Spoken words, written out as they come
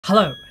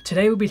Hello,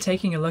 today we'll be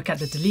taking a look at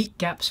the delete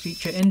gaps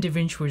feature in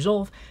DaVinci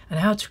Resolve and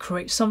how to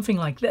create something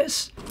like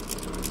this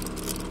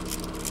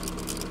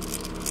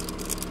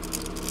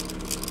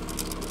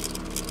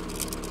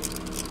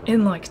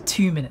in like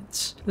 2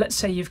 minutes. Let's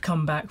say you've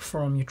come back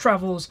from your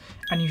travels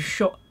and you've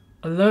shot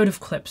a load of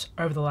clips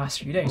over the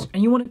last few days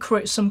and you want to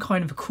create some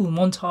kind of a cool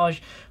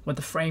montage where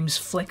the frames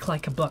flick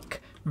like a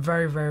buck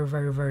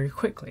very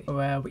quickly,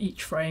 where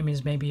each frame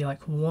is maybe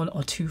like 1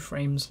 or 2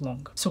 frames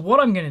long. So what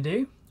I'm going to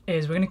do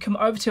is we're going to come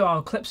over to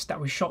our clips that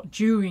we shot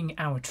during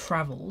our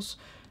travels.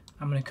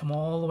 I'm going to come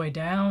all the way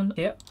down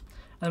here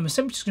and we're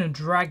simply just going to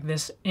drag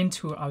this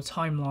into our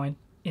timeline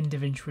in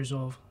DaVinci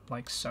Resolve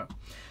like so.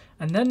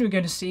 And then we're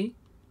going to see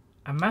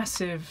a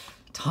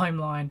massive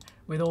timeline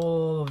with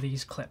all of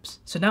these clips.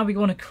 So now we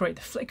want to create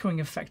the flickering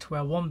effect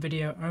where one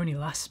video only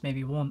lasts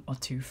maybe 1 or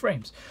 2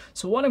 frames.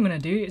 So what I'm going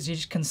to do is you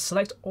just can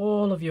select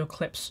all of your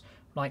clips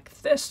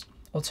like this.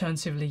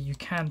 Alternatively, you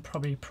can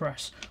probably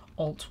press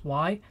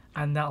Alt-Y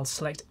and that'll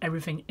select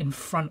everything in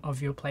front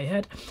of your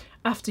playhead.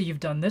 After you've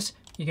done this,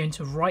 you're going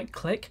to right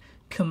click,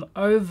 come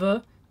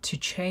over to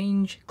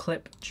change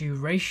clip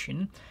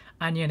duration,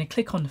 and you're going to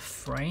click on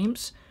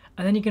frames,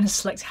 and then you're going to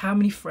select how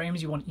many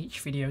frames you want each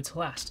video to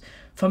last.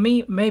 For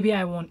me, maybe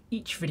I want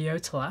each video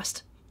to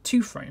last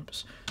 2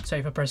 frames. So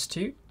if I press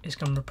 2, it's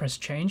going to press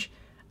change,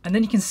 and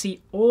then you can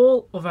see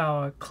all of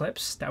our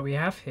clips that we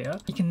have here.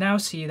 You can now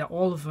see that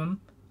all of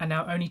them are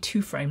now only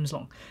 2 frames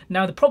long.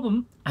 Now the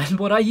problem, and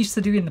what I used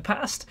to do in the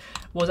past,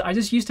 was I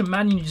just used to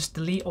manually just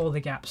delete all the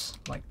gaps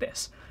like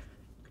this.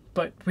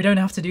 But we don't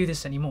have to do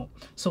this anymore.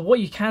 So what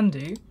you can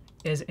do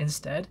is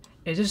instead,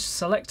 is just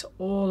select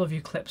all of your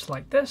clips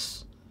like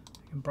this.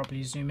 I can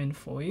probably zoom in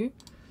for you.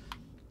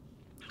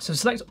 So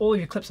select all of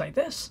your clips like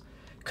this,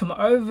 come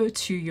over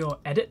to your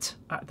edit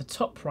at the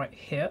top right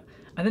here,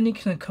 and then you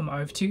can come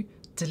over to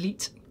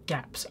delete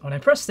gaps. When I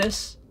press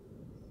this,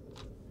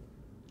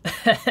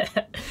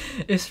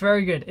 it's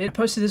very good. I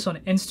posted this on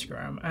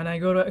Instagram and I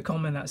got a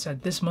comment that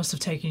said, this must have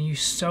taken you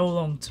so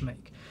long to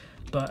make.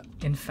 But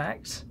in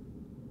fact,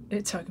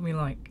 it took me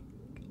like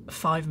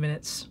 5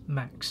 minutes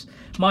max,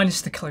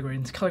 minus the color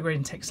grading. The color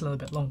grading takes a little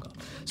bit longer.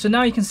 So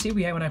now you can see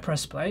when I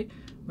press play,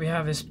 we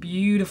have this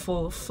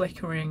beautiful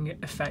flickering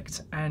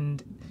effect,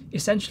 and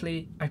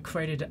essentially I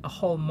created a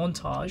whole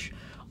montage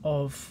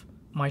of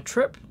my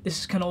trip.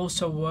 This can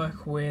also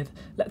work with,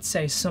 let's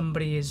say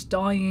somebody is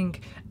dying,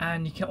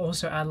 and you can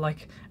also add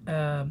like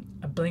a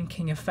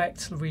blinking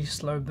effect, a really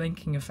slow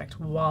blinking effect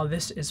while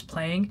this is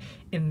playing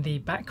in the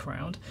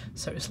background,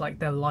 so it's like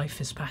their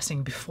life is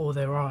passing before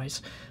their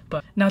eyes.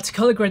 But now to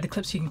color grade the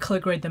clips, you can color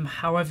grade them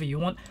however you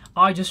want.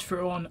 I just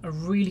threw on a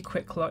really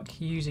quick look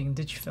using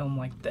Digifilm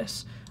like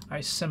this. I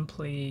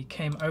simply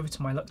came over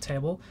to my look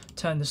table,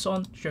 turned this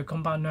on, show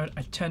compound node,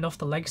 I turned off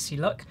the legacy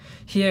look.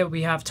 Here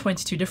we have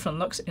 22 different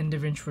looks in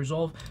DaVinci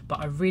Resolve,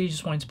 but I really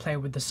just wanted to play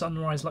with the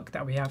sunrise look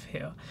that we have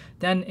here.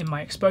 Then in my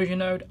exposure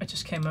node, I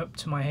just came up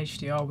to my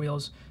HDR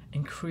wheels,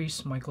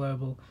 increase my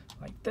global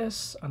like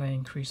this, and I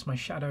increase my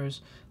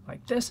shadows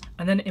like this.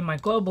 And then in my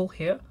global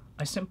here,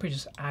 I simply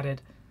just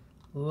added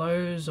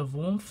loads of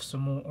warmth,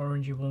 some more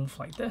orangey warmth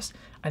like this,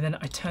 and then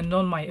I turned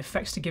on my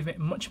effects to give it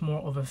much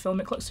more of a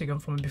filmic look, so you're going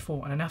from a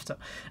before and an after.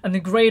 And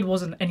the grade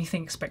wasn't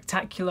anything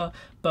spectacular,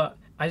 but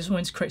I just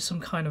wanted to create some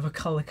kind of a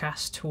color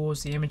cast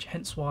towards the image,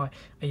 hence why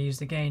I used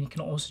the gain. You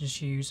can also just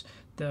use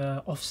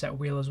the offset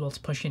wheel as well to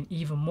push in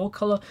even more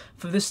color.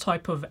 For this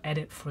type of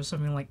edit, for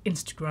something like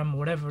Instagram or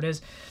whatever it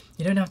is,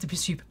 you don't have to be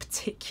super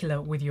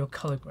particular with your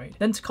color grade.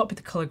 Then to copy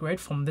the color grade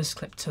from this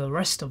clip to the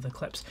rest of the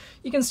clips,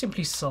 you can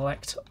simply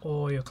select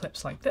all your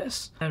clips like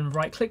this and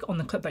right click on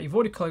the clip that you've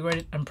already color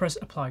graded and press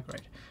apply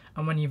grade.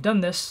 And when you've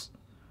done this,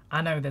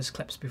 I know there's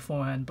clips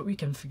beforehand, but we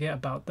can forget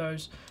about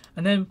those.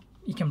 And then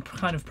you can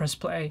kind of press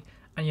play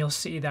and you'll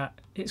see that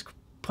it's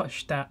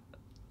pushed that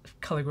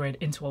color grade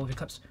into all of your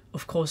clips.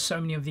 Of course, so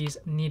many of these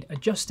need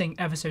adjusting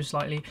ever so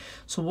slightly.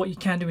 So what you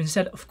can do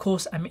instead, of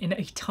course, I'm in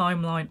a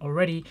timeline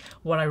already.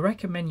 What I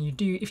recommend you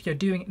do if you're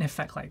doing an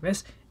effect like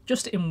this,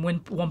 just in one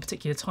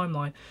particular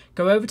timeline,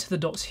 go over to the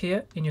dots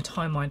here in your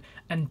timeline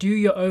and do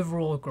your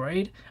overall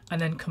grade, and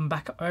then come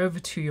back over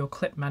to your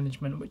clip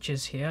management, which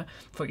is here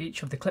for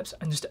each of the clips,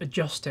 and just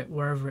adjust it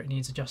wherever it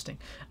needs adjusting.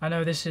 I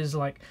know this is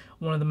like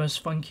one of the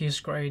most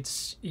funkiest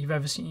grades you've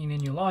ever seen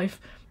in your life,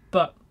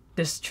 but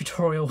this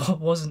tutorial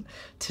wasn't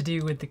to do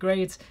with the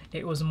grades,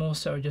 it was more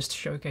so just to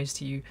showcase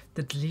to you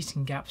the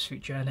deleting gaps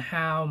feature and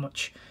how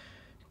much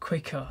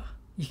quicker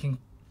you can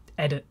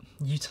edit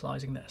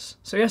utilizing this.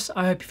 So yes,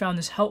 I hope you found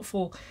this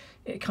helpful.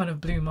 It kind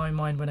of blew my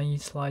mind when I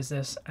utilized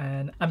this,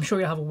 and I'm sure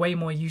you'll have way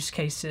more use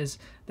cases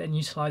than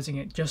utilizing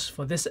it just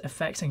for this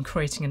effect and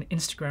creating an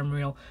Instagram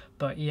reel.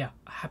 But yeah,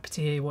 happy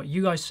to hear what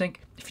you guys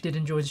think. If you did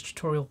enjoy this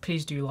tutorial,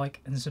 please do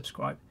like and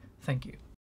subscribe. Thank you.